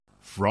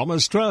From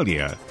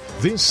Australia,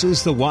 this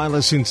is the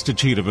Wireless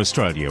Institute of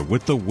Australia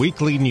with the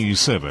weekly news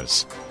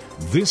service.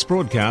 This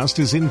broadcast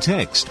is in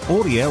text,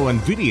 audio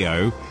and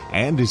video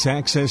and is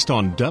accessed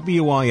on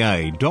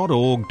wia.org.au.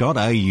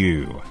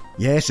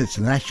 Yes, it's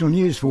the national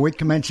news for week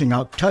commencing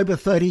October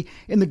 30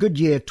 in the good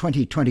year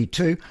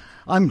 2022.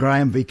 I'm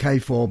Graham,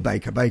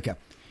 VK4 Baker.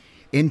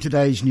 In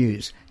today's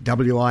news,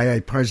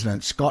 WIA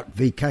President Scott,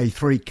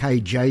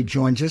 VK3KJ,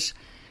 joins us.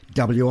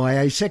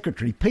 WIA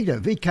Secretary Peter,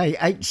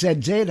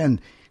 VK8ZZ, and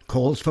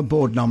calls for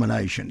board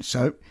nominations.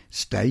 So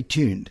stay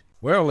tuned.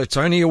 Well, it's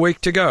only a week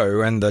to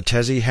go, and the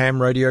Tassie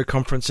Ham Radio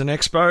Conference and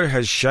Expo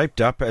has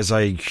shaped up as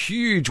a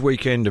huge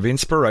weekend of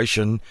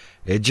inspiration,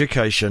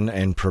 education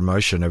and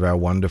promotion of our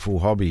wonderful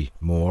hobby.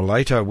 More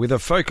later, with a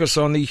focus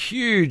on the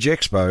huge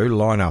Expo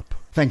lineup.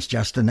 Thanks,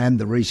 Justin and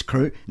the Reese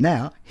crew.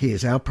 Now,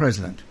 here's our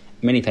President.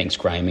 Many thanks,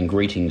 Graham, and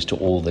greetings to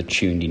all that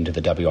tuned into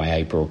the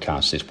WIA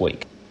broadcast this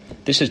week.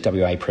 This is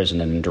WIA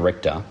President and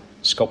Director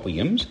Scott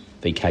Williams,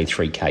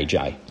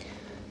 VK3KJ.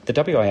 The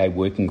WIA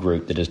working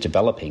group that is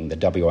developing the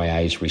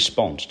WIA's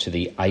response to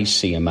the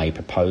ACMA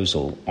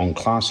proposal on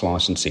class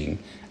licensing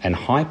and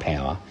high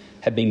power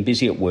have been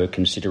busy at work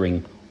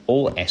considering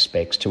all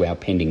aspects to our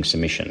pending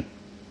submission.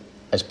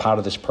 As part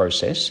of this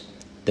process,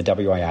 the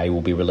WIA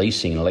will be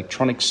releasing an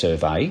electronic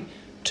survey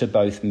to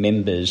both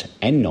members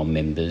and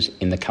non-members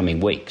in the coming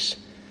weeks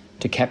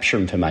to capture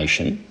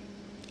information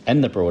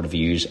and the broader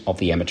views of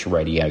the amateur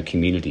radio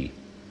community.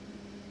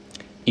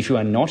 If you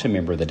are not a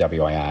member of the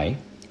WIA,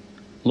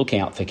 look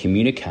out for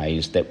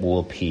communiques that will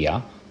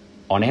appear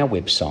on our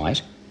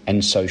website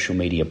and social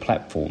media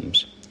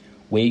platforms,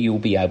 where you'll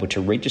be able to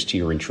register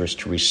your interest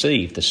to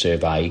receive the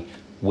survey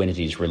when it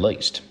is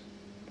released.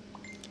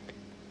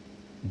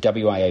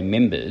 WIA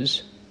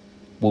members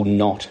will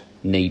not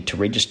need to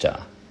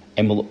register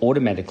and will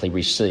automatically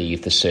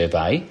receive the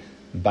survey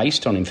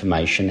based on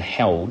information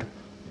held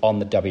on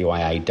the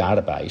WIA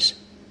database,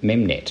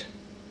 MEMNet.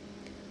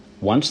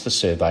 Once the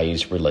survey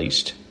is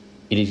released,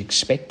 it is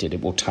expected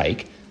it will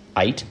take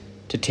 8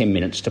 to 10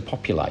 minutes to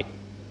populate.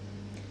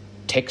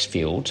 Text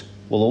fields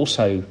will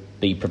also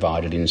be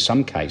provided in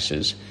some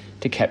cases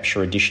to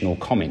capture additional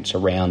comments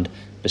around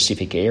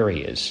specific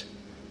areas,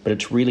 but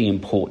it's really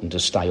important to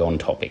stay on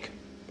topic.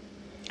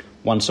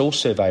 Once all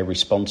survey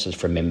responses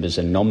from members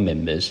and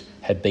non-members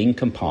have been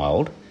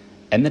compiled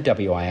and the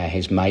WIA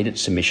has made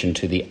its submission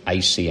to the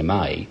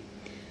ACMA,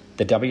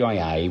 the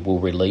WIA will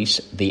release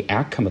the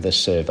outcome of the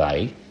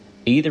survey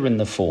either in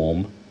the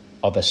form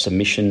of a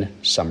submission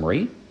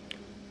summary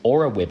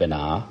or a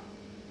webinar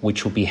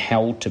which will be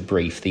held to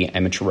brief the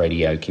amateur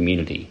radio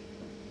community.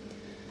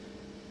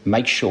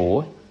 Make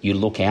sure you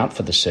look out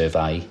for the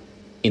survey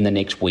in the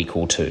next week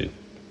or two.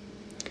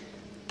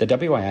 The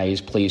WIA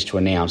is pleased to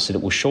announce that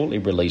it will shortly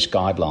release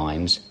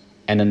guidelines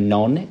and a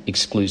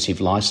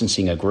non-exclusive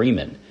licensing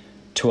agreement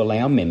to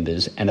allow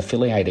members and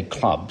affiliated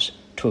clubs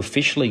to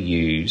officially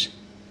use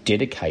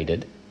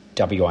dedicated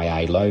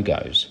WIA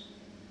logos.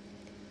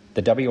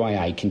 The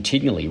WIA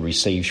continually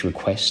receives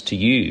requests to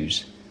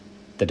use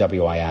the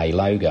WIA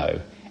logo,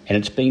 and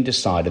it's been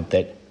decided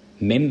that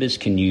members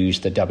can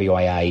use the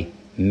WIA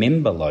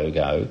member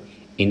logo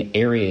in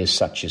areas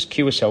such as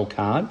QSL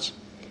cards,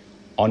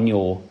 on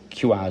your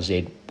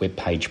QRZ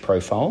webpage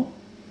profile,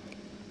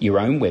 your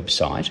own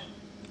website,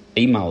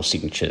 email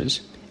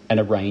signatures, and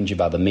a range of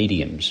other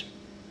mediums.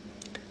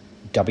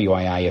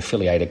 WIA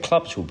affiliated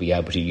clubs will be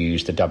able to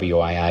use the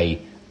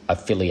WIA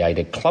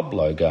affiliated club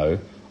logo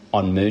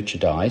on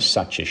merchandise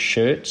such as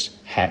shirts,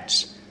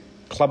 hats,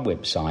 club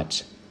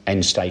websites,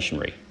 and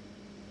stationery.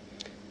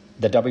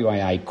 The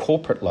WIA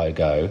corporate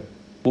logo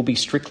will be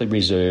strictly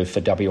reserved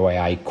for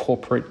WIA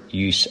corporate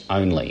use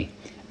only,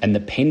 and the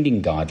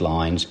pending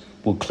guidelines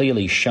will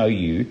clearly show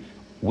you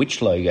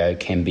which logo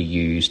can be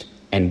used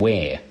and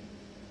where.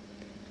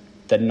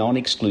 The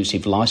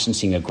non-exclusive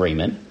licensing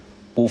agreement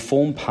will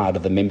form part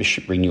of the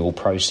membership renewal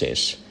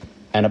process,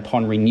 and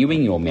upon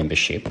renewing your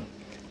membership,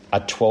 a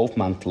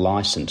 12-month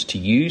licence to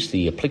use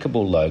the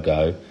applicable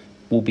logo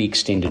will be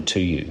extended to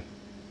you.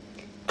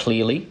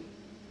 Clearly,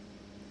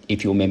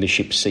 if your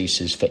membership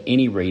ceases for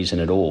any reason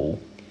at all,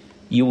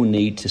 you will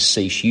need to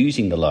cease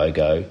using the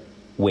logo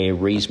where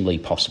reasonably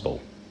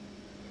possible.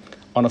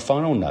 On a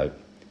final note,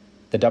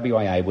 the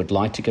WIA would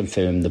like to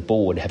confirm the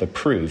board have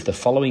approved the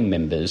following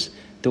members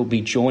that will be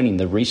joining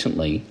the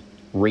recently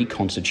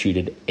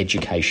reconstituted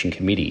Education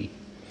Committee.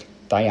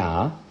 They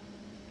are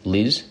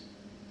Liz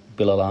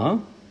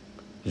Bilalar,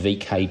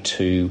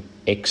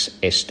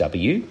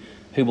 VK2XSW,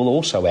 who will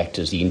also act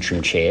as the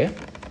interim chair,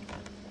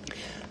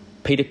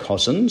 Peter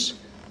Cousins,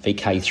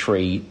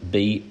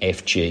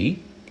 VK3BFG,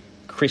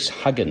 Chris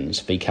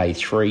Huggins,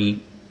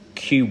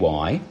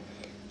 VK3QY,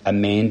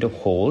 Amanda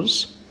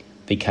Hawes,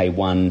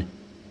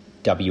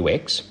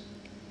 VK1WX,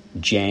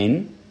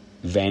 Jan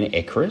Van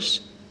Ekkeris,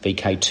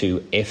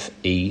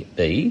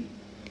 VK2FEB,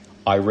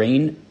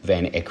 Irene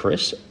Van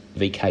Ekkeris,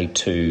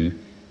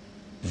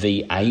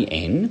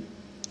 VK2VAN,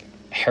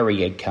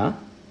 Harry Edgar,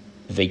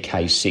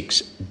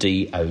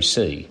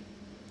 VK6DOC.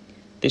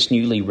 This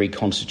newly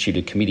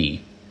reconstituted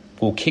committee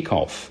will kick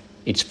off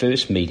its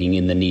first meeting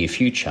in the near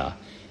future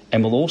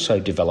and will also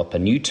develop a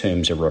new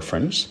terms of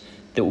reference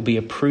that will be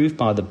approved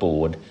by the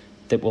board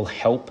that will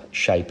help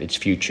shape its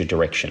future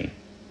direction.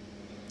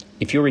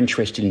 If you're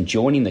interested in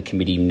joining the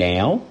committee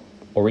now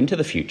or into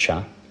the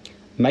future,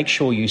 make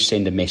sure you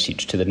send a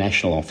message to the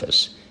National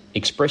Office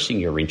expressing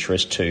your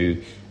interest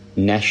to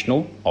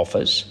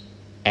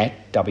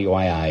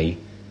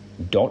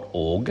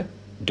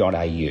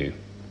nationaloffice@wia.org.au.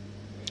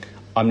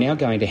 I'm now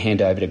going to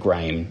hand over to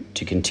Graham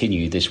to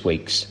continue this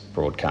week's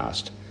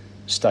broadcast.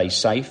 Stay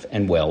safe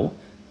and well.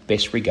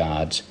 Best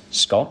regards,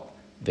 Scott,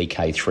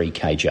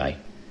 VK3KJ.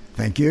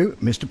 Thank you,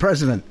 Mr.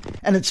 President.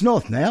 And it's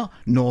north now,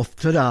 north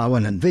to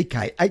Darwin and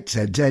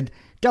VK8ZZ,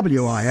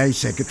 WIA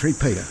Secretary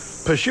Peter.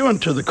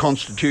 Pursuant to the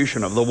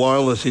Constitution of the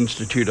Wireless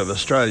Institute of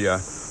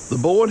Australia, the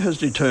Board has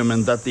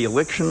determined that the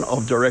election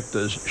of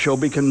directors shall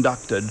be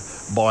conducted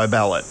by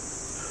ballot.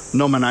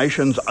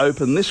 Nominations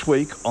open this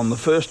week on the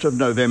 1st of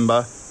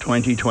November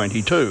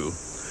 2022.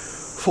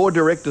 4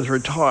 directors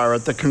retire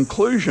at the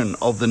conclusion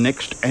of the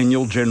next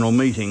annual general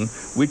meeting,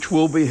 which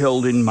will be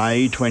held in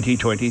May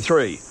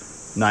 2023,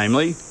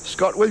 namely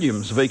Scott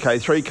Williams,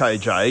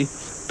 VK3KJ,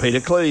 Peter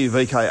Cleave,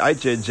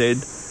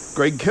 VK8ZZ,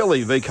 Greg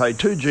Kelly,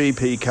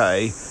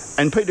 VK2GPK,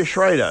 and Peter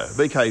Schrader,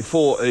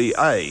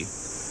 VK4EA.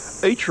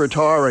 Each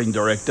retiring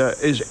director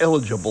is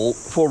eligible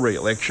for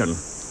re-election.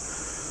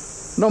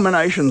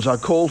 Nominations are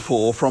called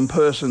for from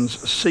persons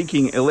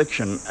seeking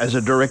election as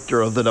a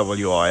director of the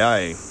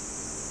WIA.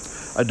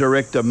 A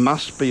director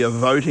must be a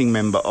voting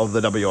member of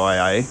the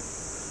WIA,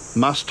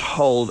 must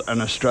hold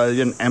an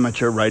Australian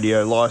amateur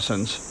radio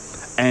licence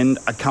and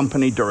a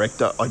company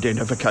director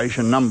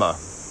identification number.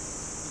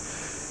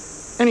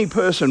 Any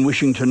person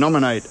wishing to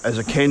nominate as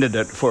a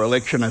candidate for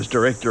election as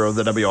director of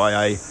the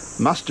WIA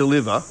must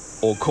deliver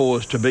or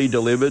cause to be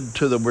delivered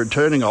to the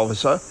returning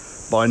officer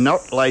by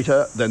not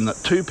later than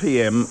 2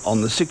 p.m.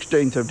 on the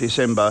 16th of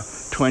December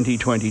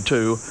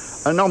 2022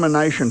 a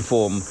nomination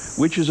form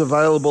which is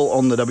available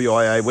on the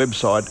WIA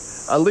website.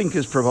 A link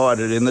is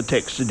provided in the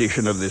text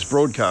edition of this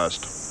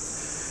broadcast.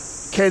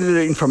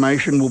 Candidate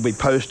information will be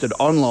posted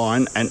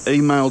online and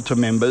emailed to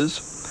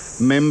members.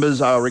 Members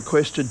are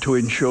requested to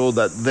ensure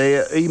that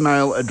their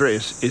email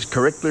address is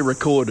correctly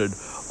recorded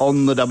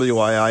on the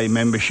WIA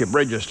membership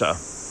register.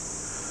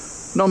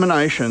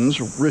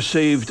 Nominations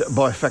received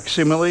by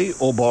facsimile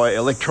or by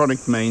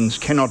electronic means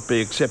cannot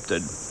be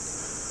accepted.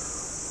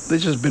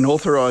 This has been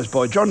authorised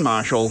by John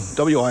Marshall,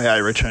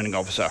 WIA Returning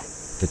Officer.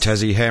 The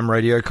Tassie Ham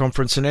Radio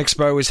Conference and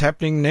Expo is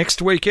happening next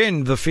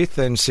weekend, the 5th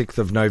and 6th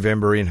of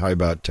November in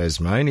Hobart,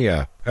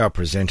 Tasmania. Our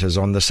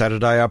presenters on the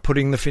Saturday are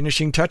putting the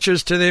finishing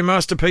touches to their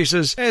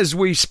masterpieces as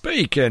we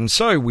speak, and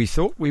so we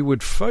thought we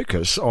would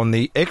focus on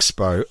the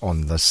Expo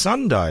on the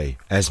Sunday.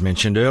 As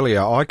mentioned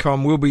earlier,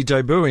 ICOM will be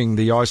debuting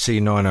the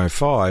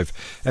IC905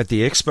 at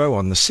the Expo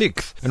on the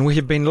 6th, and we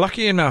have been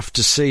lucky enough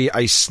to see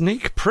a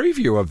sneak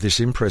preview of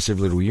this impressive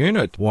little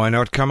unit. Why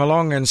not come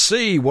along and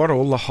see what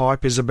all the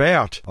hype is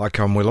about?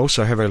 ICOM will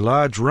also have a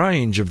large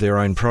range of their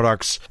own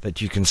products that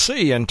you can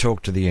see and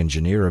talk to the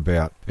engineer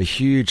about. A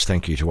huge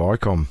thank you to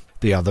ICOM.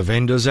 The other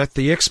vendors at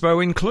the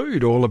Expo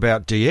include All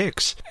About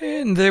DX,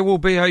 and there will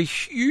be a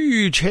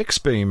huge hex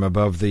beam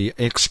above the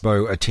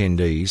Expo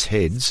attendees'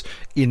 heads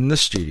in the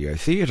Studio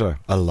Theatre.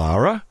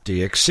 Alara,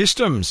 DX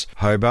Systems,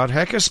 Hobart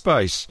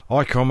Hackerspace,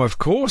 ICOM of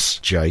course,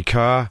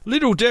 JCar,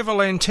 Little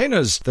Devil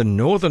Antennas, the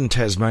Northern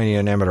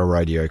Tasmanian Amateur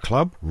Radio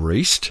Club,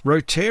 Reist,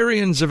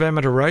 Rotarians of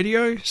Amateur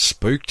Radio,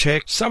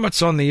 SpookTech,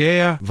 Summits on the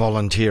Air,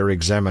 Volunteer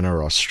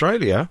Examiner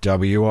Australia,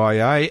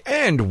 WIA,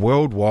 and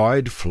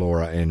Worldwide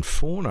Flora and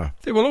Fauna.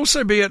 There will also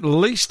be at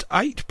least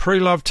 8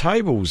 pre-love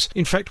tables.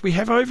 In fact, we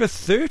have over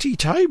 30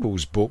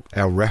 tables booked.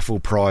 Our raffle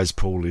prize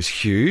pool is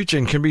huge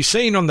and can be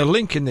seen on the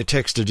link in the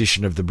text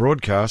edition of the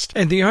broadcast,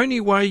 and the only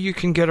way you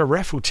can get a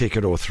raffle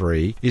ticket or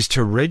 3 is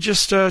to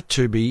register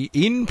to be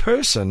in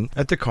person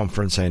at the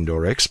conference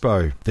and/or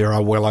expo. There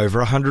are well over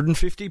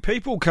 150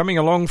 people coming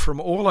along from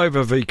all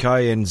over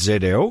VK and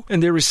ZL,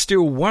 and there is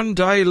still 1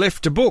 day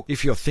left to book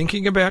if you're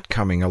thinking about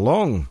coming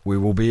along. We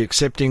will be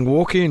accepting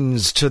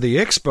walk-ins to the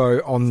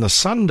expo on the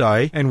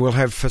Sunday, and we'll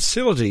have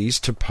facilities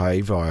to pay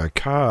via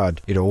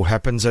card. It all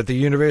happens at the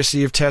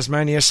University of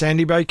Tasmania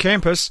Sandy Bay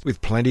campus,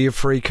 with plenty of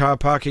free car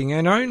parking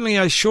and only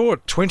a short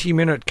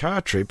 20-minute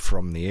car trip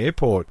from the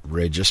airport.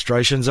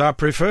 Registrations are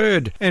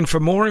preferred, and for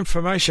more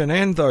information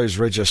and those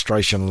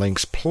registration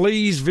links,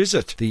 please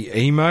visit the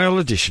email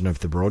edition of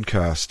the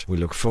broadcast. We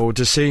look forward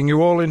to seeing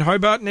you all in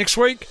Hobart next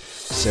week.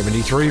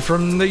 73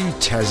 from the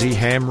Tassie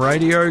Ham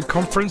Radio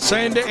Conference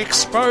and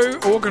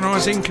Expo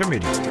Organising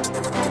Committee.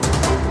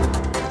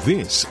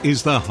 This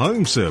is the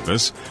home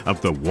service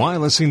of the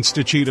Wireless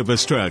Institute of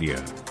Australia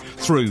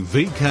through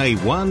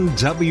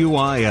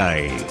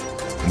VK1WIA.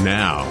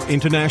 Now,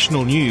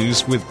 international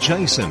news with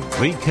Jason,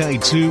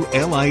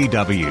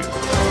 VK2LAW.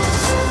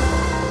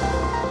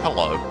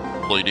 Hello.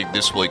 Leading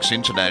this week's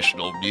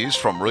international news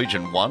from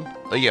Region 1,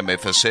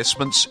 EMF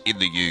assessments in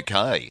the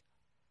UK.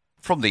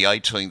 From the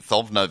 18th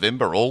of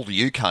November, all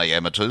UK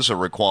amateurs are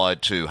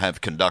required to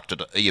have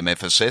conducted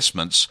EMF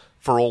assessments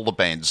for all the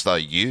bands they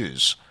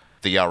use.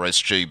 The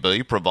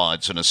RSGB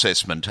provides an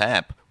assessment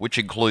app which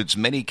includes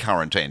many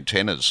current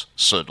antennas.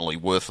 Certainly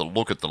worth a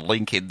look at the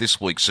link in this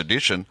week's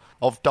edition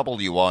of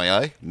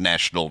WIA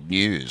National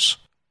News.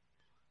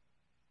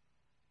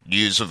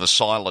 News of a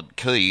silent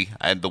key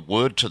and the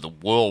word to the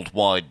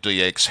worldwide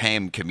DX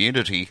ham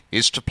community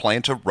is to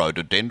plant a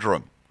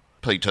rhododendron.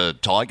 Peter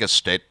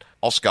Tigerstedt,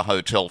 Oscar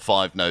Hotel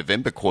 5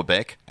 November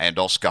Quebec and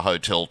Oscar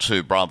Hotel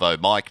 2 Bravo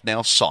Mike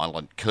now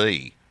silent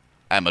key.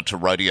 Amateur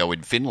radio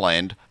in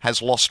Finland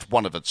has lost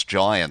one of its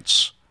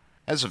giants.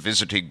 As a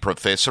visiting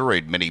professor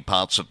in many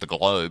parts of the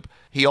globe,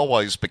 he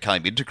always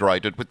became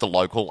integrated with the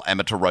local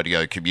amateur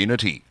radio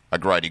community, a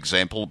great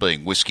example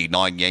being Whiskey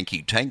 9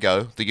 Yankee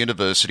Tango, the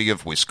University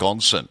of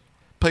Wisconsin.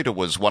 Peter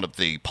was one of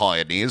the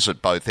pioneers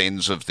at both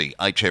ends of the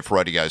HF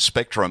radio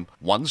spectrum,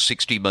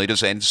 160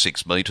 metres and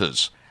 6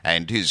 metres,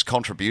 and his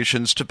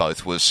contributions to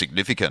both were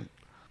significant.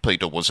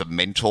 Peter was a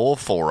mentor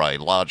for a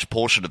large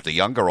portion of the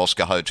younger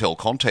Oscar Hotel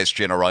contest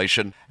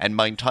generation and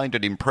maintained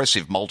an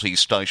impressive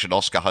multi-station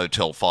Oscar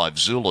Hotel 5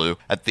 Zulu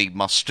at the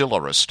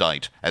Mustilla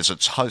estate as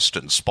its host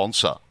and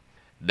sponsor.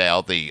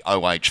 Now the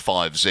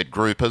OH5Z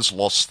group has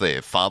lost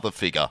their father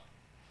figure.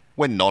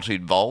 When not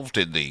involved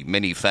in the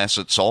many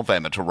facets of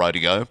amateur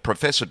radio,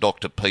 Professor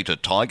Dr. Peter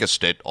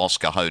Tigerstedt,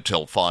 Oscar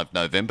Hotel 5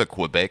 November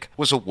Quebec,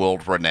 was a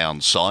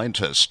world-renowned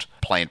scientist,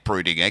 plant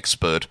breeding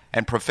expert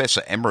and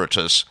Professor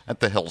Emeritus at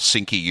the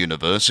Helsinki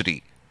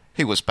University.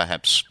 He was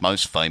perhaps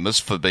most famous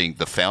for being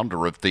the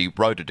founder of the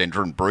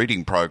rhododendron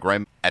breeding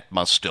program at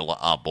Mustilla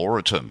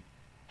Arboretum.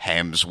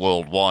 Hams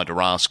worldwide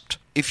are asked,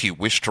 if you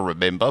wish to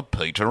remember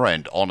Peter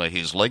and honour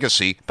his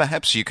legacy,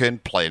 perhaps you can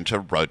plant a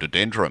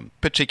rhododendron,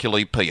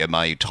 particularly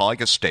PMA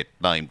Tigerstedt,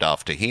 named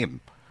after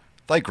him.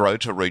 They grow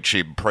to reach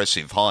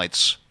impressive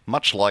heights,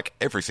 much like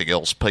everything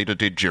else Peter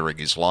did during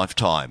his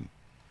lifetime.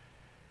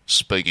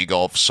 Speaking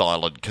of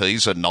silent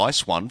keys, a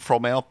nice one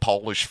from our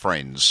Polish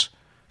friends.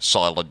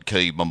 Silent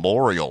Key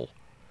Memorial.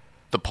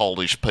 The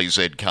Polish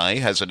PZK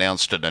has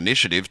announced an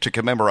initiative to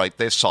commemorate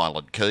their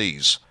silent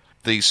keys.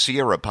 The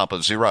Sierra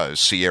Papa Zero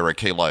Sierra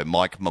Kilo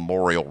Mike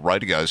Memorial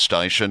radio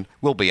station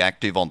will be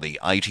active on the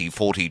 80,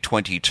 40,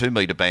 22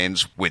 metre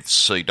bands with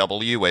CW,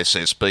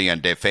 SSB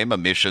and FM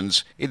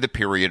emissions in the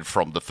period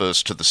from the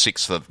 1st to the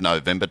 6th of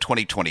November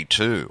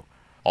 2022.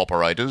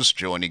 Operators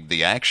joining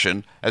the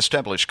action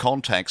establish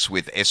contacts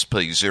with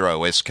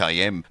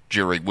SP0SKM,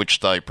 during which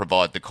they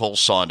provide the call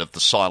sign of the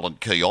silent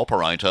key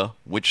operator,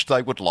 which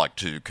they would like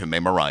to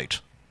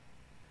commemorate.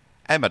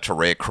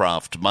 Amateur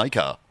aircraft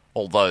maker.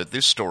 Although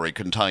this story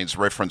contains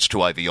reference to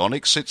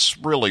avionics, it's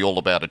really all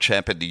about a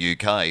chap in the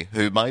UK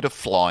who made a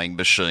flying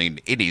machine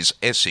in his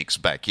Essex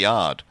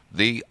backyard,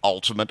 the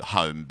ultimate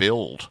home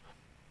build.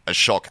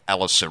 Ashok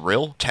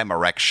Alasaril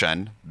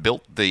Tamarakshan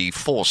built the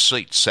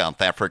 4-seat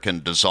South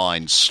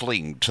African-designed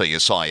Sling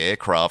TSI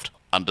aircraft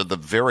under the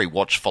very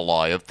watchful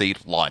eye of the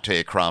Light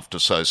Aircraft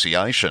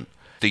Association,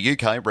 the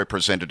UK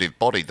representative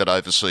body that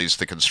oversees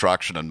the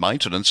construction and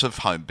maintenance of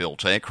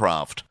home-built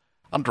aircraft,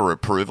 under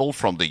approval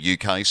from the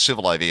UK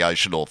Civil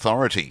Aviation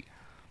Authority.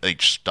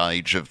 Each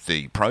stage of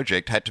the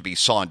project had to be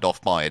signed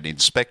off by an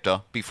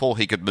inspector before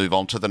he could move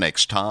on to the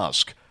next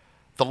task.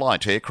 The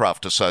Light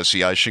Aircraft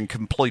Association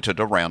completed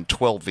around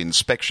 12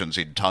 inspections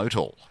in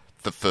total.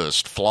 The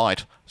first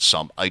flight,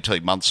 some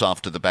 18 months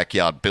after the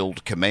backyard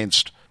build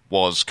commenced,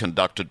 was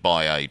conducted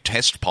by a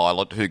test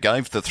pilot who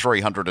gave the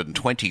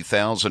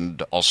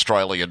 $320,000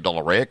 Australian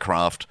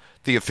aircraft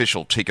the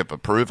official tick of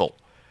approval.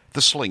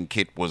 The Sling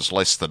kit was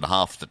less than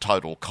half the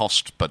total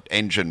cost, but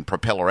engine,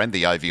 propeller and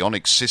the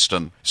avionics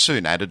system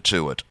soon added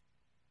to it.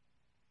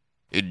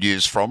 In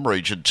news from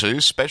Region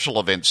 2, Special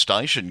Event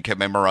Station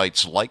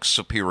commemorates Lake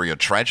Superior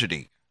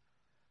tragedy.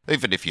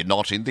 Even if you're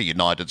not in the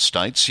United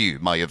States, you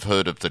may have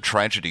heard of the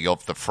tragedy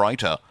of the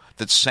freighter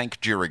that sank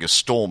during a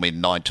storm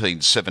in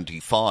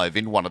 1975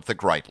 in one of the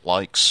Great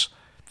Lakes.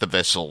 The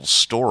vessel's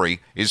story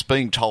is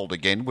being told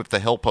again with the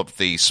help of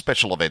the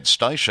Special Event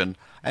Station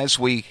as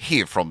we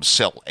hear from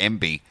Cell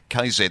MB,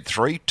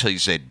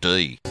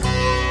 KZ3TZD.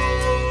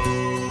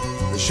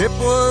 The ship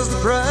was the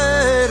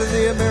pride of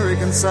the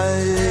American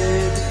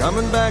side,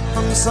 coming back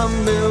from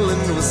some mill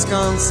in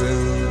Wisconsin.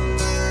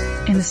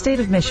 In the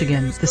state of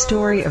Michigan, the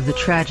story of the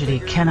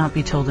tragedy cannot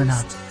be told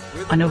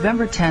enough. On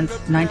November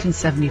 10th,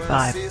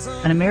 1975,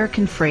 an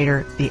American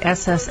freighter, the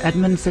SS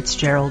Edmund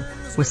Fitzgerald,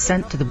 was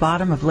sent to the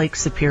bottom of Lake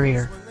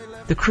Superior.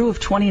 The crew of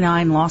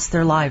 29 lost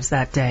their lives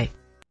that day.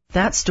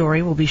 That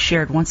story will be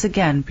shared once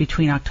again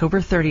between October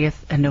 30th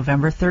and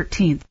November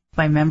 13th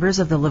by members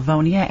of the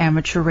Livonia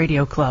Amateur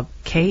Radio Club,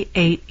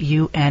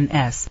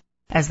 K8UNS,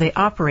 as they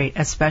operate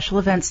as Special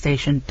Event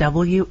Station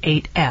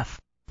W8F.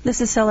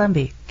 This is Cell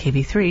MB,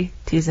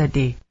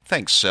 KB3TZD.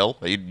 Thanks, Cell.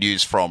 In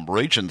news from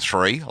Region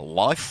 3,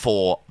 life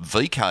for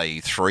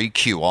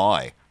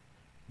VK3QI.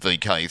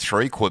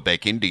 VK3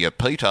 Quebec India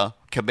Peter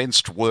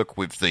commenced work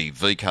with the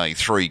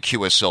VK3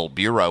 QSL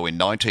Bureau in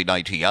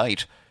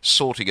 1988,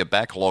 sorting a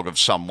backlog of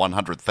some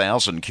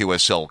 100,000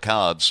 QSL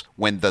cards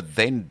when the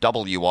then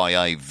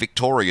WIA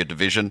Victoria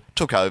Division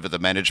took over the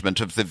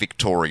management of the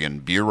Victorian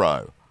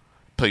Bureau.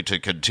 Peter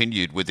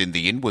continued within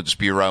the Inwards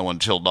Bureau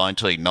until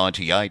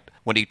 1998,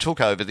 when he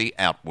took over the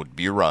Outward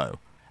Bureau.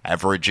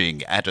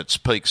 Averaging at its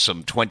peak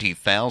some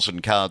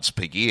 20,000 cards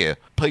per year,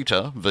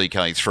 Peter,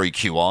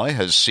 VK3QI,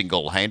 has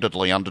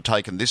single-handedly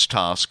undertaken this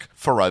task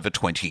for over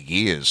 20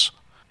 years.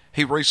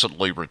 He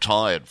recently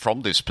retired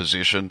from this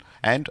position,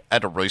 and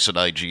at a recent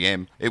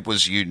AGM, it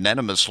was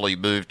unanimously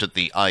moved that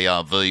the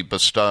ARV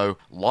bestow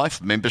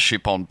life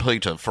membership on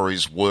Peter for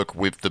his work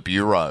with the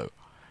Bureau.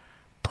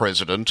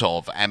 President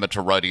of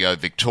Amateur Radio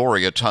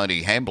Victoria,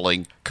 Tony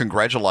Hambling,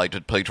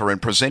 congratulated Peter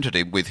and presented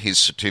him with his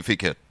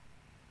certificate.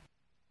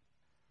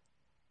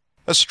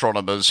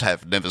 Astronomers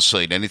have never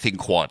seen anything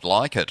quite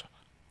like it.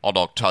 On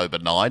October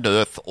 9,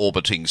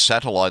 Earth-orbiting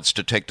satellites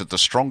detected the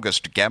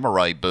strongest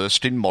gamma-ray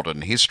burst in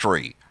modern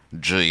history,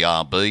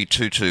 GRB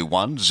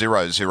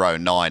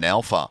 221009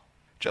 alpha.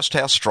 Just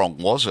how strong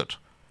was it?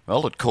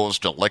 Well, it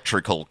caused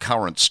electrical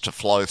currents to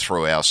flow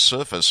through our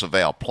surface of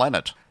our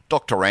planet.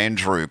 Dr.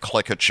 Andrew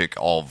Klekarczyk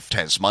of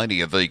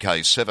Tasmania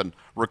VK7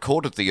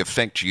 recorded the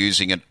effect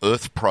using an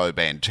Earth probe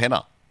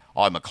antenna.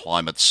 I'm a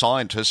climate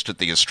scientist at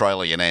the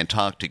Australian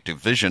Antarctic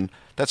Division.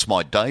 That's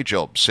my day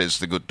job, says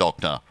the good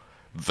doctor.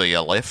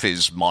 VLF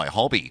is my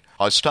hobby.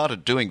 I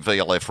started doing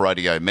VLF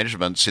radio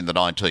measurements in the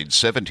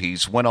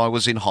 1970s when I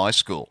was in high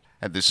school,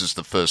 and this is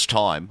the first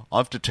time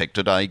I've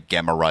detected a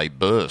gamma-ray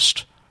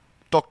burst.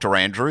 Dr.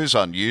 Andrew's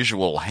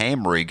unusual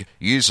ham rig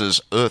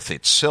uses Earth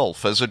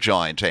itself as a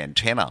giant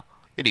antenna.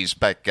 In his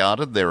back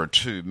garden there are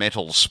two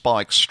metal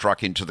spikes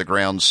struck into the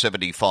ground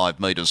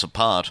 75 metres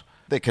apart.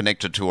 They're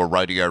connected to a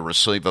radio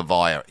receiver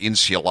via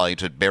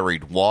insulated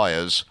buried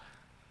wires.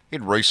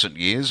 In recent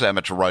years,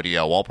 amateur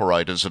radio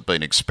operators have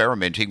been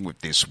experimenting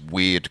with this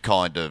weird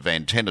kind of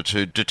antenna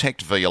to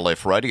detect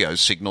VLF radio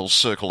signals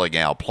circling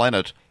our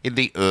planet in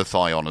the Earth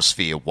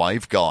ionosphere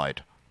waveguide.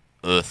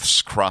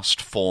 Earth's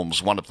crust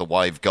forms one of the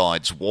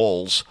waveguide's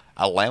walls,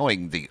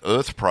 allowing the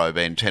Earth probe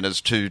antennas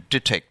to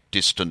detect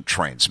distant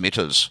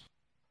transmitters.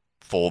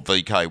 For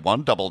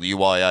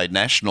VK1WIA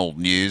National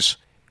News,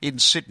 in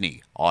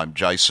Sydney, I'm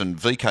Jason,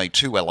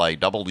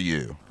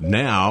 VK2LAW.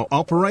 Now,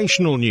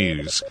 operational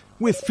news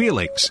with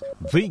Felix,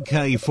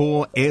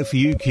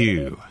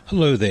 VK4FUQ.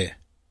 Hello there.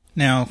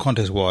 Now,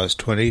 Contest-Wise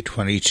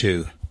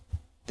 2022.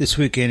 This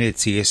weekend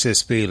it's the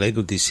SSB leg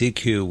of the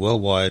CQ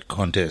Worldwide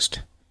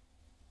Contest.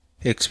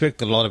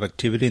 Expect a lot of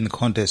activity in the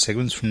contest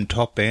segments from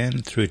top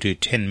band through to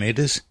 10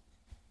 metres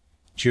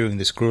during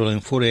this gruelling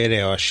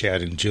 48-hour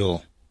shouting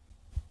duel.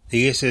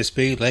 The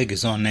SSB leg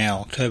is on now,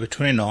 October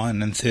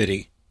 29 and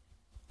 30.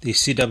 The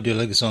CW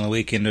leg is on the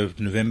weekend of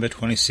November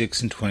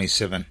 26 and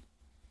 27.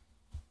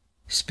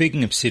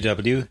 Speaking of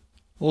CW,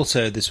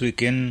 also this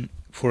weekend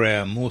for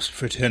our Morse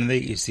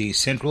fraternity is the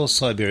Central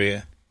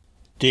Siberia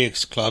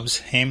DX Club's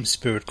Ham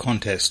Spirit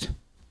Contest.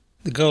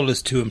 The goal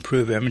is to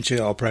improve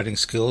amateur operating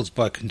skills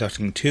by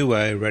conducting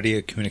two-way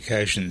radio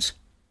communications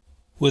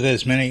with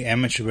as many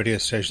amateur radio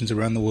stations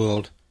around the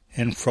world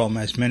and from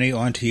as many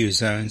INTU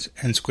zones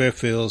and square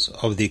fields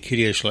of the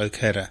QTH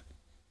locator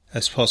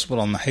as possible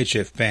on the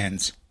HF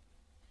bands.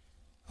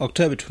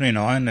 October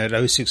 29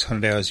 at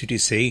 0600 hours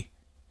UTC,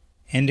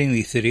 ending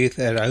the 30th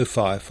at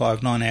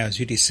 0559 hours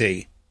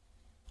UTC,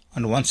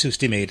 on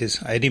 160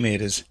 metres, 80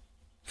 metres,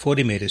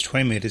 40 metres,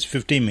 20 metres,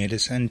 15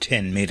 metres and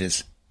 10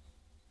 metres.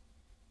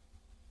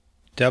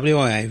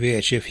 WIA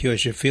VHF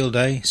UHF Field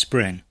Day,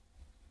 Spring,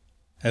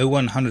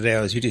 0100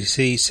 hours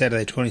UTC,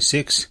 Saturday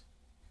 26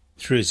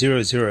 through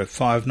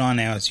 0059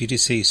 hours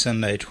UTC,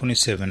 Sunday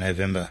 27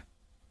 November.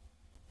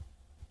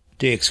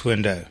 DX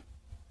Window.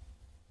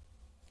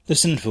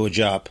 Listen for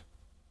JARP,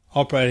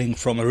 operating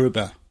from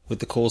Aruba with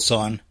the call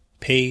sign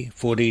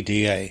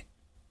P40DA,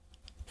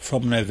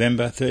 from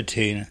November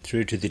 13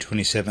 through to the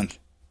 27th.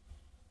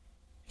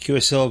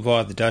 QSL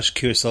via the Dutch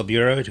QSL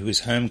Bureau to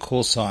his home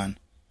call sign,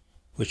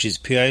 which is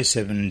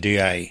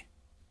PA7DA.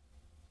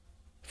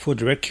 For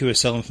direct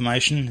QSL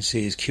information,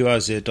 see his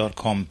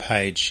QRZ.com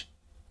page.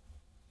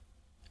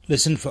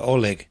 Listen for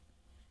Oleg,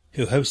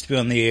 who hopes to be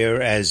on the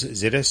air as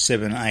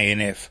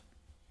ZS7ANF,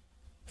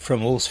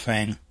 from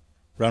Wolfsfang,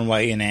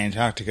 runway in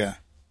Antarctica,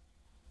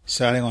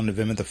 sailing on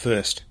November the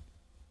 1st.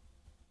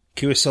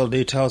 QSL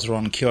details are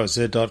on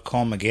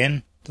QRZ.com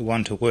again. The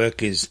one to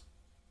work is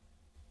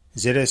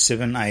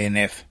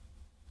ZS7ANF.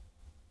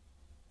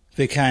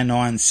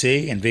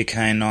 VK9C and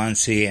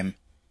VK9CM,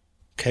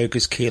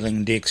 Cocos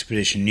Keeling The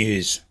Expedition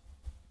News.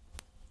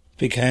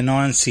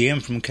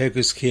 VK9CM from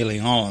Cocos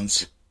Keeling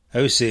Islands,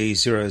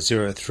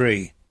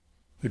 OC003,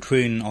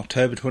 between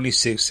October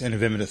 26th and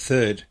November the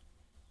 3rd,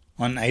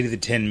 on 8 of the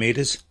 10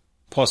 metres,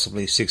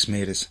 possibly 6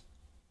 metres.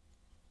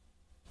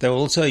 They will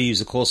also use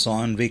the call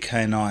sign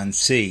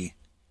VK9C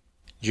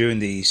during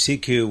the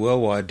CQ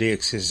Worldwide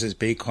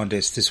DXSSB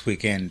contest this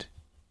weekend.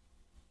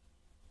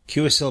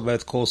 QSL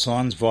both call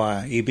signs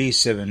via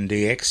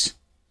EB7DX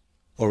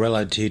or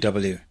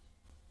LOTW.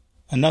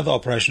 Another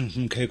operation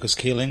from Cocos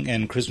Keeling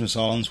and Christmas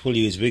Islands will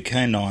use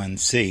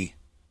VK9C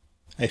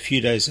a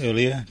few days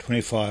earlier,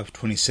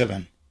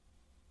 25-27,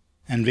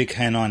 and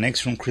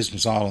VK9X from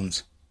Christmas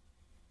Islands.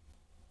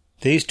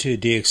 These two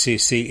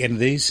DXCC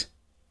entities,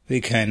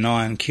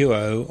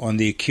 VK9QO on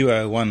the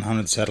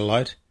QO100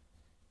 satellite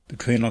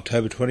between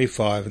October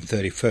 25 and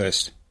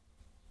 31st.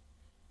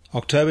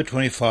 October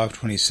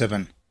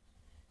 25-27,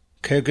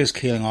 Kirkus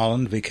Keeling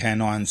Island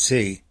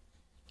VK9C,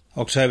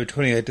 October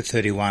 28 to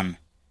 31,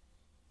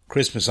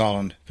 Christmas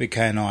Island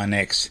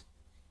VK9X.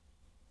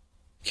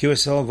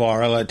 QSL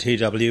via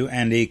LOTW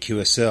and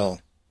EQSL,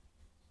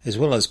 as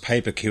well as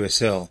paper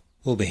QSL,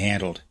 will be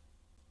handled.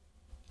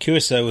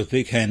 QSO with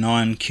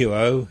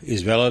VK9QO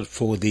is valid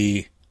for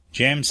the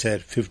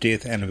JAMSAT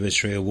 50th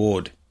Anniversary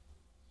Award.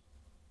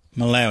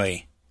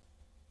 Malawi.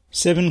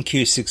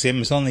 7Q6M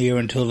is on the air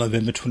until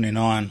November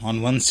 29 on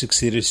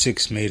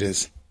 160-6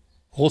 metres.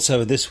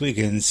 Also this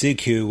weekend,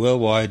 CQ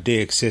Worldwide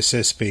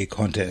DXSSB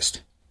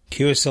contest.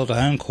 QSL to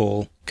home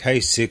call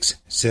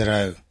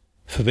K60.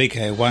 For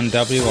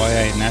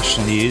VK1WIA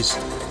National News,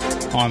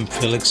 I'm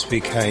Felix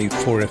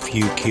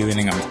VK4FU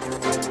Queuingham.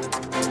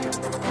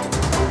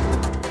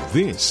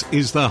 This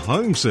is the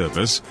home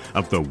service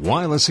of the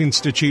Wireless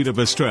Institute of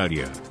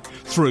Australia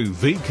through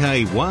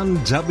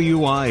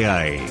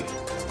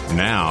VK1WIA.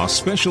 Now,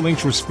 special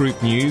interest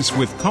group news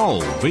with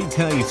Cole,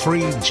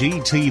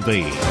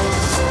 VK3GTV.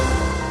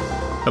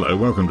 Hello,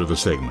 welcome to the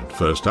segment.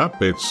 First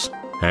up, it's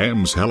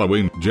Ham's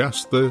Halloween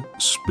Just the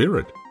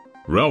Spirit.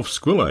 Ralph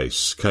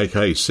Squillace,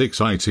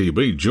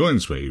 KK6ITB,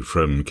 joins me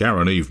from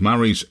Karen Eve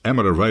Murray's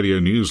Amateur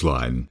Radio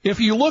Newsline. If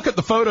you look at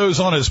the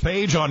photos on his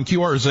page on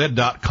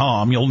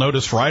QRZ.com, you'll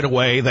notice right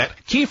away that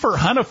Kiefer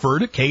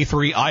Hunniford,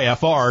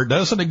 K3IFR,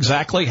 doesn't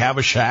exactly have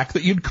a shack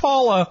that you'd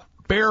call a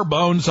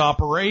bare-bones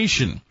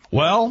operation.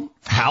 Well,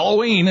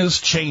 Halloween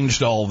has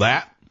changed all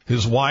that.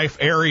 His wife,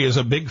 Ari, is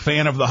a big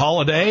fan of the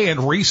holiday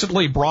and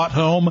recently brought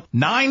home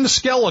 9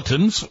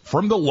 skeletons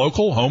from the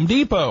local Home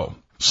Depot.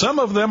 Some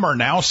of them are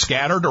now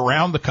scattered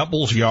around the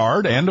couple's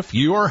yard, and a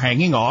few are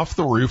hanging off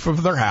the roof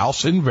of their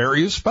house in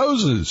various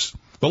poses.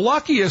 The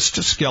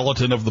luckiest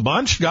skeleton of the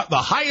bunch got the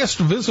highest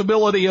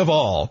visibility of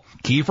all.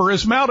 Kiefer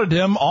has mounted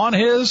him on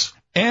his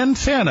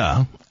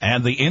antenna,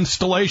 and the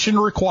installation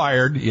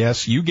required,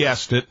 yes, you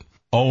guessed it,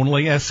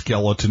 only a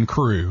skeleton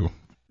crew.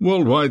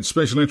 Worldwide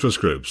Special Interest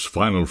Group's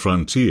Final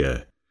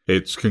Frontier.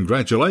 It's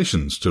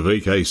congratulations to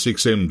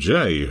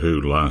VK6MJ,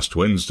 who last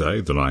Wednesday,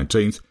 the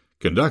 19th,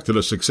 conducted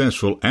a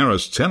successful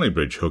Arras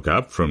Tallybridge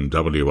hookup from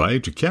WA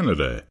to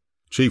Canada.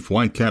 Chief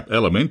Whitecap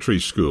Elementary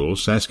School,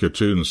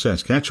 Saskatoon,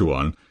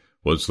 Saskatchewan,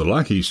 was the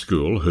lucky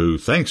school who,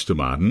 thanks to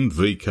Martin,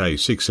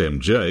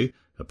 VK6MJ,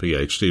 a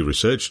PhD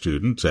research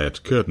student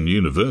at Curtin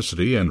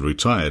University and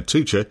retired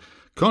teacher,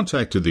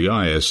 contacted the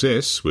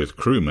ISS with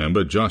crew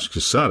member Josh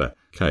Quesada,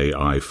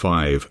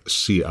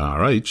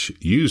 KI5CRH,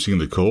 using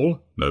the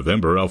call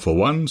November Alpha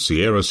 1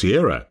 Sierra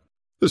Sierra.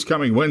 This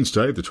coming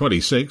Wednesday, the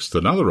 26th,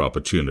 another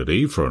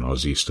opportunity for an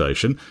Aussie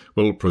station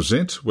will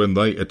present when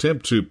they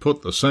attempt to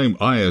put the same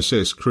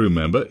ISS crew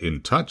member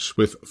in touch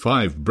with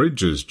Five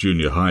Bridges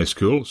Junior High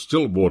School,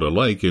 Stillwater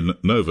Lake in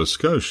Nova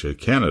Scotia,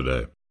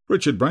 Canada.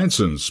 Richard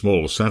Branson's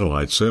small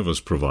satellite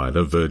service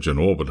provider, Virgin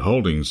Orbit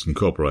Holdings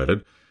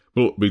Incorporated,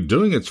 will be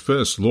doing its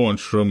first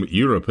launch from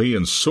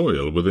European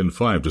soil within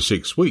 5 to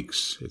 6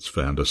 weeks, its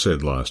founder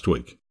said last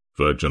week.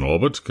 Virgin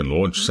Orbit can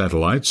launch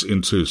satellites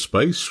into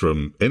space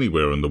from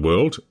anywhere in the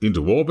world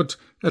into orbit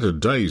at a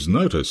day's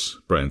notice,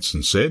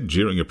 Branson said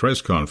during a press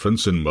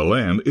conference in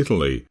Milan,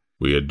 Italy.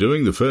 We are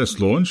doing the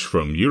first launch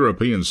from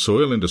European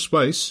soil into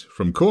space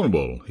from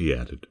Cornwall, he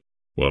added.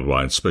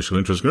 Worldwide Special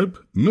Interest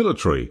Group,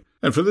 Military.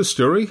 And for this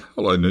story,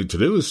 all I need to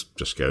do is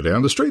just go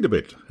down the street a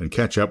bit and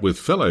catch up with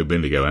fellow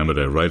Bendigo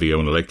Amateur Radio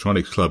and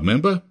Electronics Club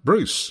member,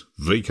 Bruce,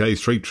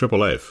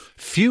 VK3FFF.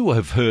 Few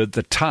have heard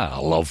the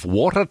tale of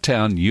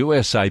Watertown,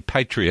 USA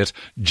patriot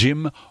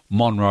Jim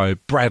Monroe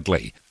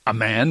Bradley, a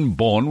man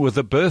born with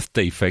a birth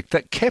defect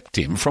that kept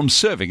him from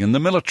serving in the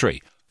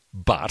military,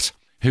 but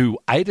who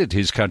aided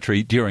his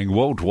country during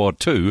World War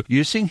II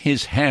using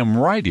his ham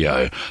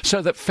radio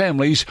so that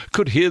families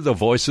could hear the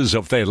voices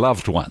of their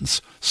loved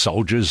ones,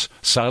 soldiers,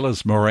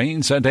 sailors,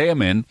 marines and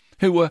airmen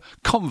who were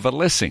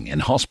convalescing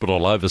in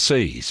hospital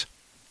overseas.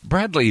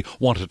 Bradley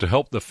wanted to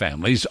help the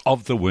families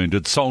of the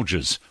wounded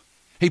soldiers.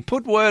 He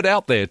put word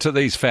out there to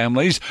these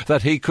families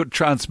that he could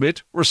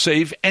transmit,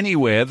 receive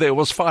anywhere there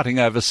was fighting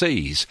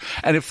overseas,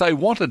 and if they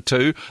wanted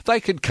to, they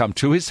could come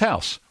to his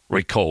house,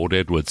 recalled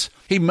Edwards.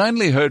 He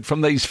mainly heard from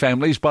these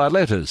families by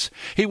letters.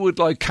 He would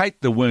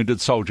locate the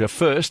wounded soldier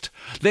first,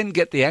 then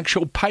get the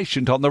actual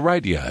patient on the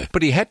radio.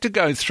 But he had to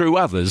go through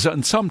others,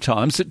 and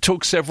sometimes it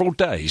took several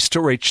days to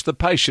reach the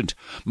patient,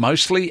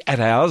 mostly at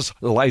hours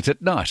late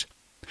at night.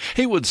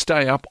 He would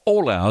stay up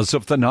all hours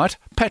of the night,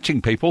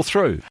 patching people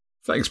through.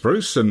 Thanks,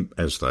 Bruce, and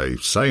as they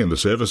say in the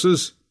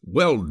services,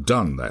 well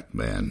done, that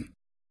man.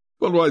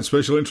 Worldwide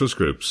Special Interest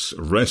Groups,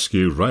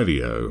 Rescue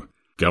Radio,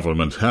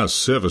 Government House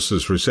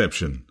Services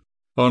Reception.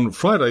 On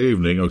Friday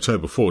evening,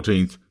 October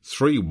 14th,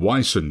 3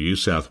 Wyson New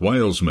South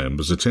Wales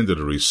members attended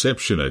a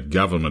reception at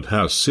Government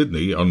House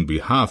Sydney on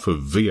behalf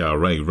of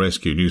VRA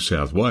Rescue New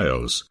South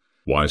Wales.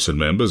 Wyson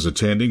members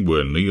attending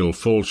were Neil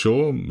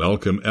Falshaw,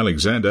 Malcolm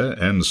Alexander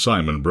and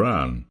Simon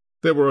Brown.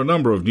 There were a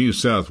number of New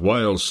South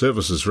Wales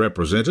services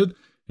represented,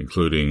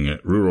 including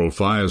Rural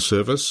Fire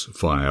Service,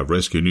 Fire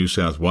Rescue New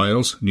South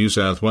Wales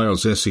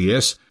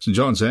SES, St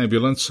John's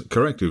Ambulance,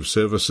 Corrective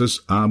Services,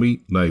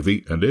 Army,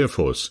 Navy and Air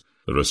Force.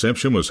 The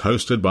reception was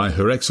hosted by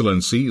Her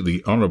Excellency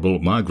the Honourable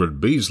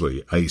Margaret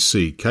Beasley,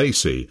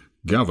 ACKC,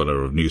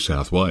 Governor of New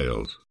South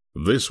Wales.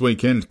 This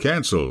weekend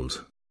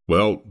cancelled.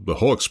 Well, the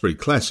Hawkesbury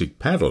Classic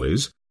paddle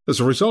is, as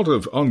a result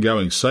of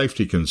ongoing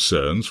safety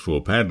concerns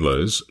for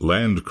paddlers,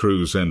 land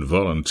crews and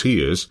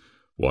volunteers.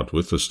 What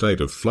with the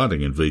state of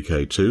flooding in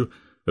VK2,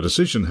 a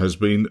decision has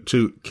been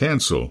to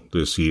cancel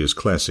this year's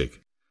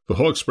Classic. The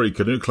Hawkesbury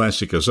Canoe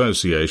Classic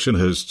Association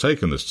has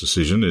taken this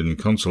decision in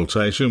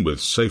consultation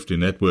with safety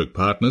network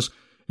partners,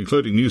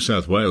 including New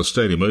South Wales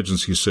State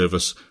Emergency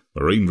Service,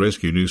 Marine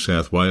Rescue New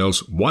South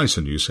Wales,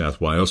 WISA New South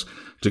Wales,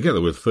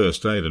 together with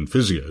first aid and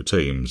physio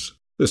teams.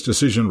 This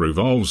decision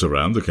revolves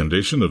around the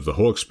condition of the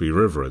Hawkesbury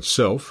River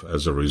itself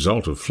as a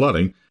result of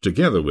flooding,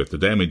 together with the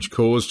damage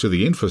caused to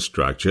the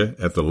infrastructure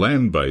at the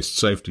land-based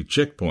safety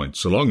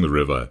checkpoints along the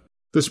river.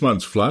 This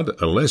month's flood,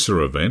 a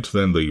lesser event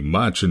than the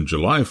March and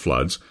July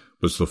floods,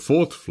 was the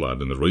fourth flood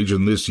in the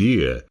region this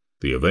year.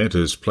 The event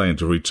is planned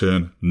to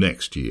return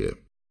next year.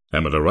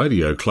 Amateur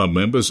Radio Club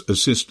members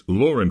assist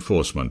law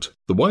enforcement.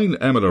 The Wayne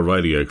Amateur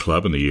Radio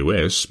Club in the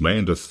US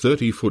manned a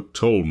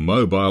 30-foot-tall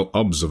mobile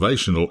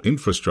observational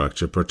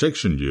infrastructure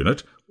protection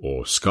unit,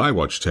 or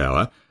Skywatch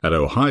Tower, at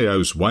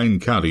Ohio's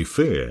Wayne County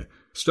Fair.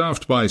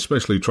 Staffed by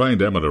specially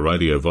trained amateur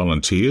radio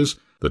volunteers,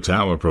 the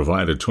tower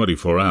provided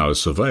 24-hour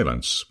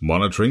surveillance,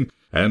 monitoring,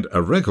 and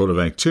a record of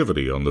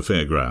activity on the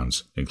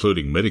fairgrounds,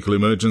 including medical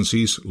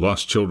emergencies,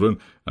 lost children,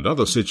 and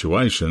other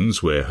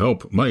situations where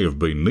help may have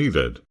been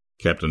needed.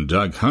 Captain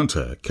Doug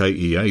Hunter,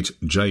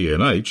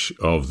 KE8JNH,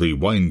 of the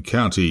Wayne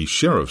County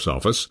Sheriff's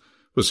Office,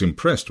 was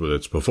impressed with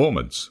its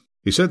performance.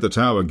 He said the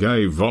tower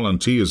gave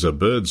volunteers a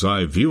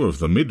bird's-eye view of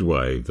the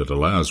midway that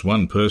allows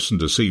one person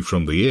to see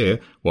from the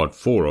air what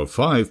 4 or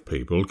 5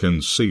 people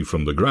can see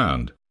from the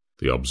ground.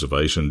 The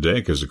observation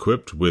deck is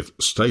equipped with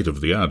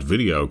state-of-the-art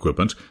video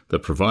equipment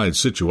that provides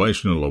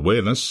situational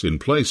awareness in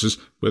places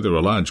where there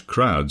are large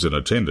crowds in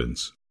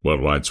attendance.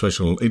 Worldwide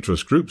Special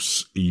Interest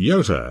Groups,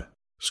 IOTA,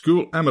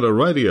 School Amateur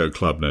Radio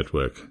Club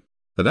Network,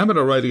 an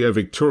Amateur Radio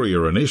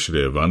Victoria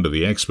initiative under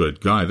the expert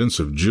guidance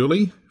of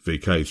Julie,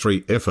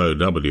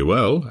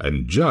 VK3FOWL,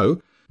 and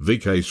Joe,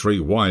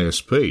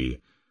 VK3YSP.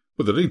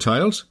 With the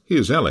details,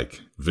 here's Alec,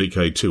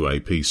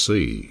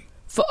 VK2APC.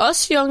 For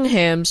us young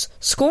hams,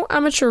 school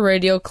amateur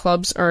radio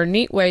clubs are a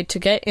neat way to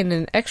get in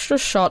an extra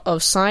shot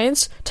of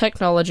science,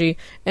 technology,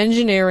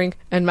 engineering,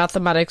 and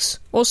mathematics,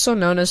 also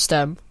known as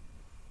STEM.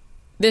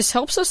 This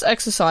helps us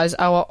exercise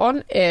our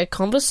on-air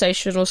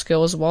conversational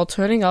skills while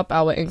turning up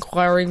our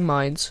inquiring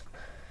minds.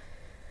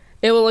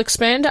 It will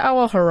expand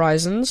our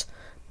horizons,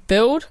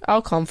 build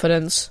our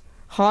confidence,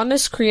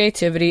 harness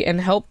creativity,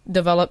 and help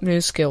develop new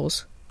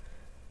skills.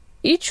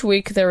 Each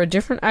week there are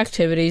different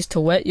activities to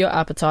whet your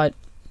appetite.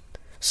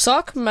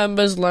 SOC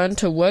members learn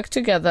to work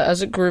together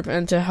as a group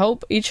and to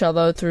help each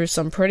other through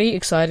some pretty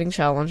exciting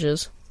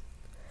challenges.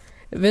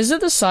 Visit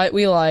the site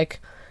we like,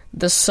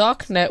 the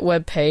SOCnet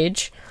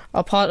webpage,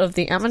 a part of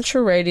the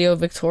Amateur Radio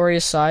Victoria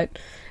site,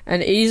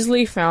 and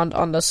easily found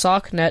on the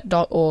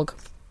SOCnet.org.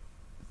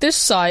 This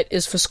site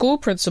is for school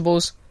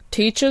principals,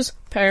 teachers,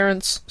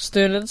 parents,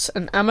 students,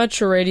 and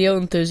amateur radio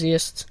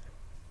enthusiasts.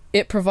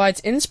 It provides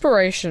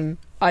inspiration,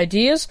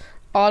 ideas,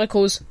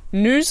 articles,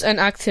 news, and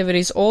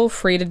activities all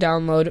free to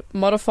download,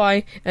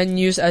 modify, and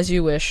use as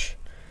you wish.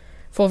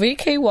 For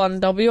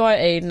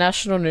VK1WIA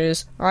National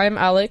News, I am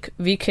Alec,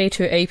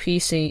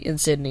 VK2APC in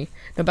Sydney.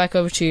 Now back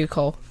over to you,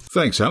 Cole.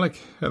 Thanks, Alec.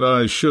 And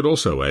I should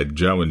also add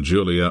Joe and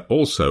Julie are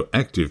also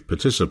active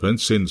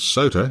participants in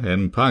SOTA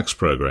and Parks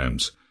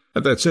programs.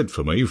 And that's it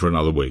for me for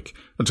another week.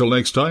 Until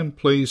next time,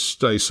 please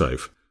stay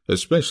safe,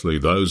 especially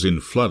those in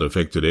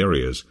flood-affected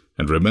areas.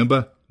 And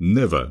remember,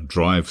 never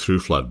drive through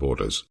flood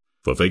borders.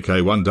 For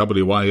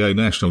VK1WIA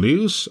National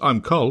News,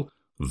 I'm Cole,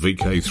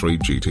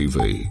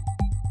 VK3GTV.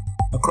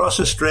 Across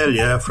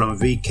Australia from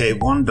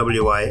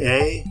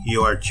VK1WIA,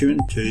 you are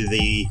tuned to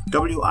the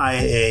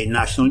WIA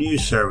National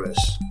News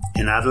Service.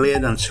 In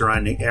Adelaide and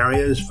surrounding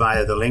areas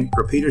via the linked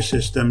repeater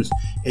systems,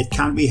 it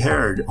can be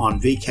heard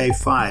on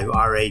VK5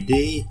 RAD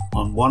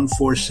on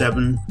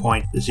 147.000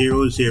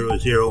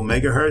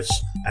 MHz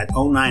at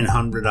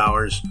 0900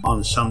 hours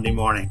on Sunday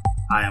morning.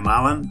 I am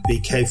Alan,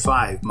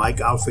 VK5, Mike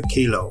Alpha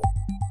Kilo.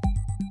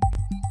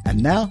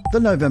 And now, the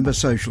November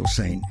social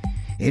scene.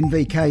 In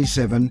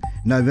VK7,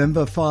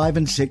 November 5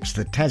 and 6,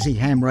 the Tassie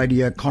Ham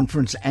Radio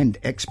Conference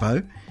and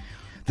Expo.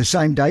 The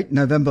same date,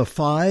 November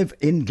 5,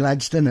 in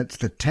Gladstone, it's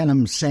the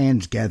Tannum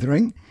Sands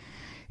Gathering.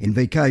 In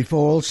VK4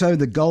 also,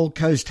 the Gold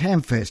Coast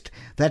Hamfest.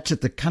 That's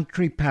at the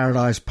Country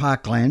Paradise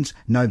Parklands,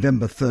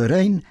 November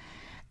 13.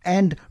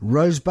 And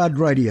Rosebud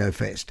Radio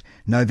Fest,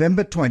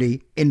 November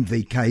 20, in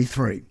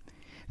VK3.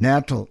 Now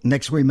till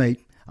next we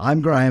meet,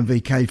 I'm Graham,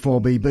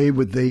 VK4BB,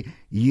 with the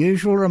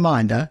usual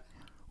reminder,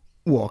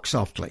 walk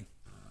softly.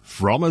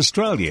 From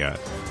Australia,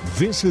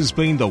 this has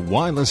been the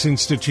Wireless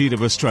Institute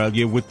of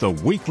Australia with the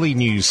weekly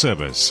news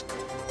service.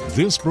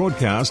 This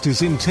broadcast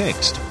is in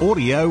text,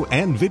 audio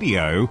and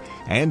video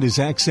and is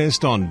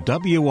accessed on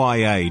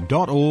wia.org.au.